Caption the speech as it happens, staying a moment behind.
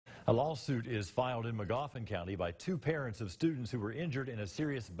A lawsuit is filed in Magoffin County by two parents of students who were injured in a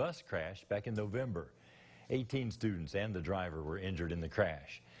serious bus crash back in November. 18 students and the driver were injured in the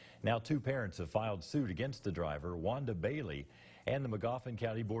crash. Now two parents have filed suit against the driver, Wanda Bailey, and the Magoffin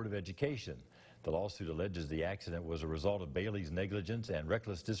County Board of Education. The lawsuit alleges the accident was a result of Bailey's negligence and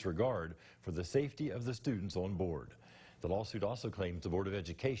reckless disregard for the safety of the students on board. The lawsuit also claims the Board of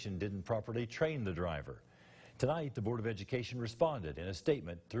Education didn't properly train the driver. Tonight, the Board of Education responded in a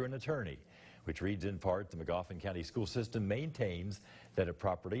statement through an attorney, which reads in part, the Magoffin County school system maintains that it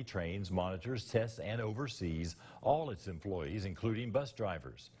properly trains, monitors, tests, and oversees all its employees, including bus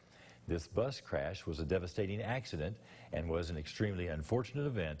drivers. This bus crash was a devastating accident and was an extremely unfortunate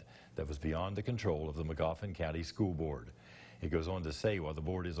event that was beyond the control of the Magoffin County School Board. It goes on to say, while the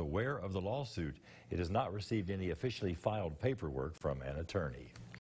board is aware of the lawsuit, it has not received any officially filed paperwork from an attorney.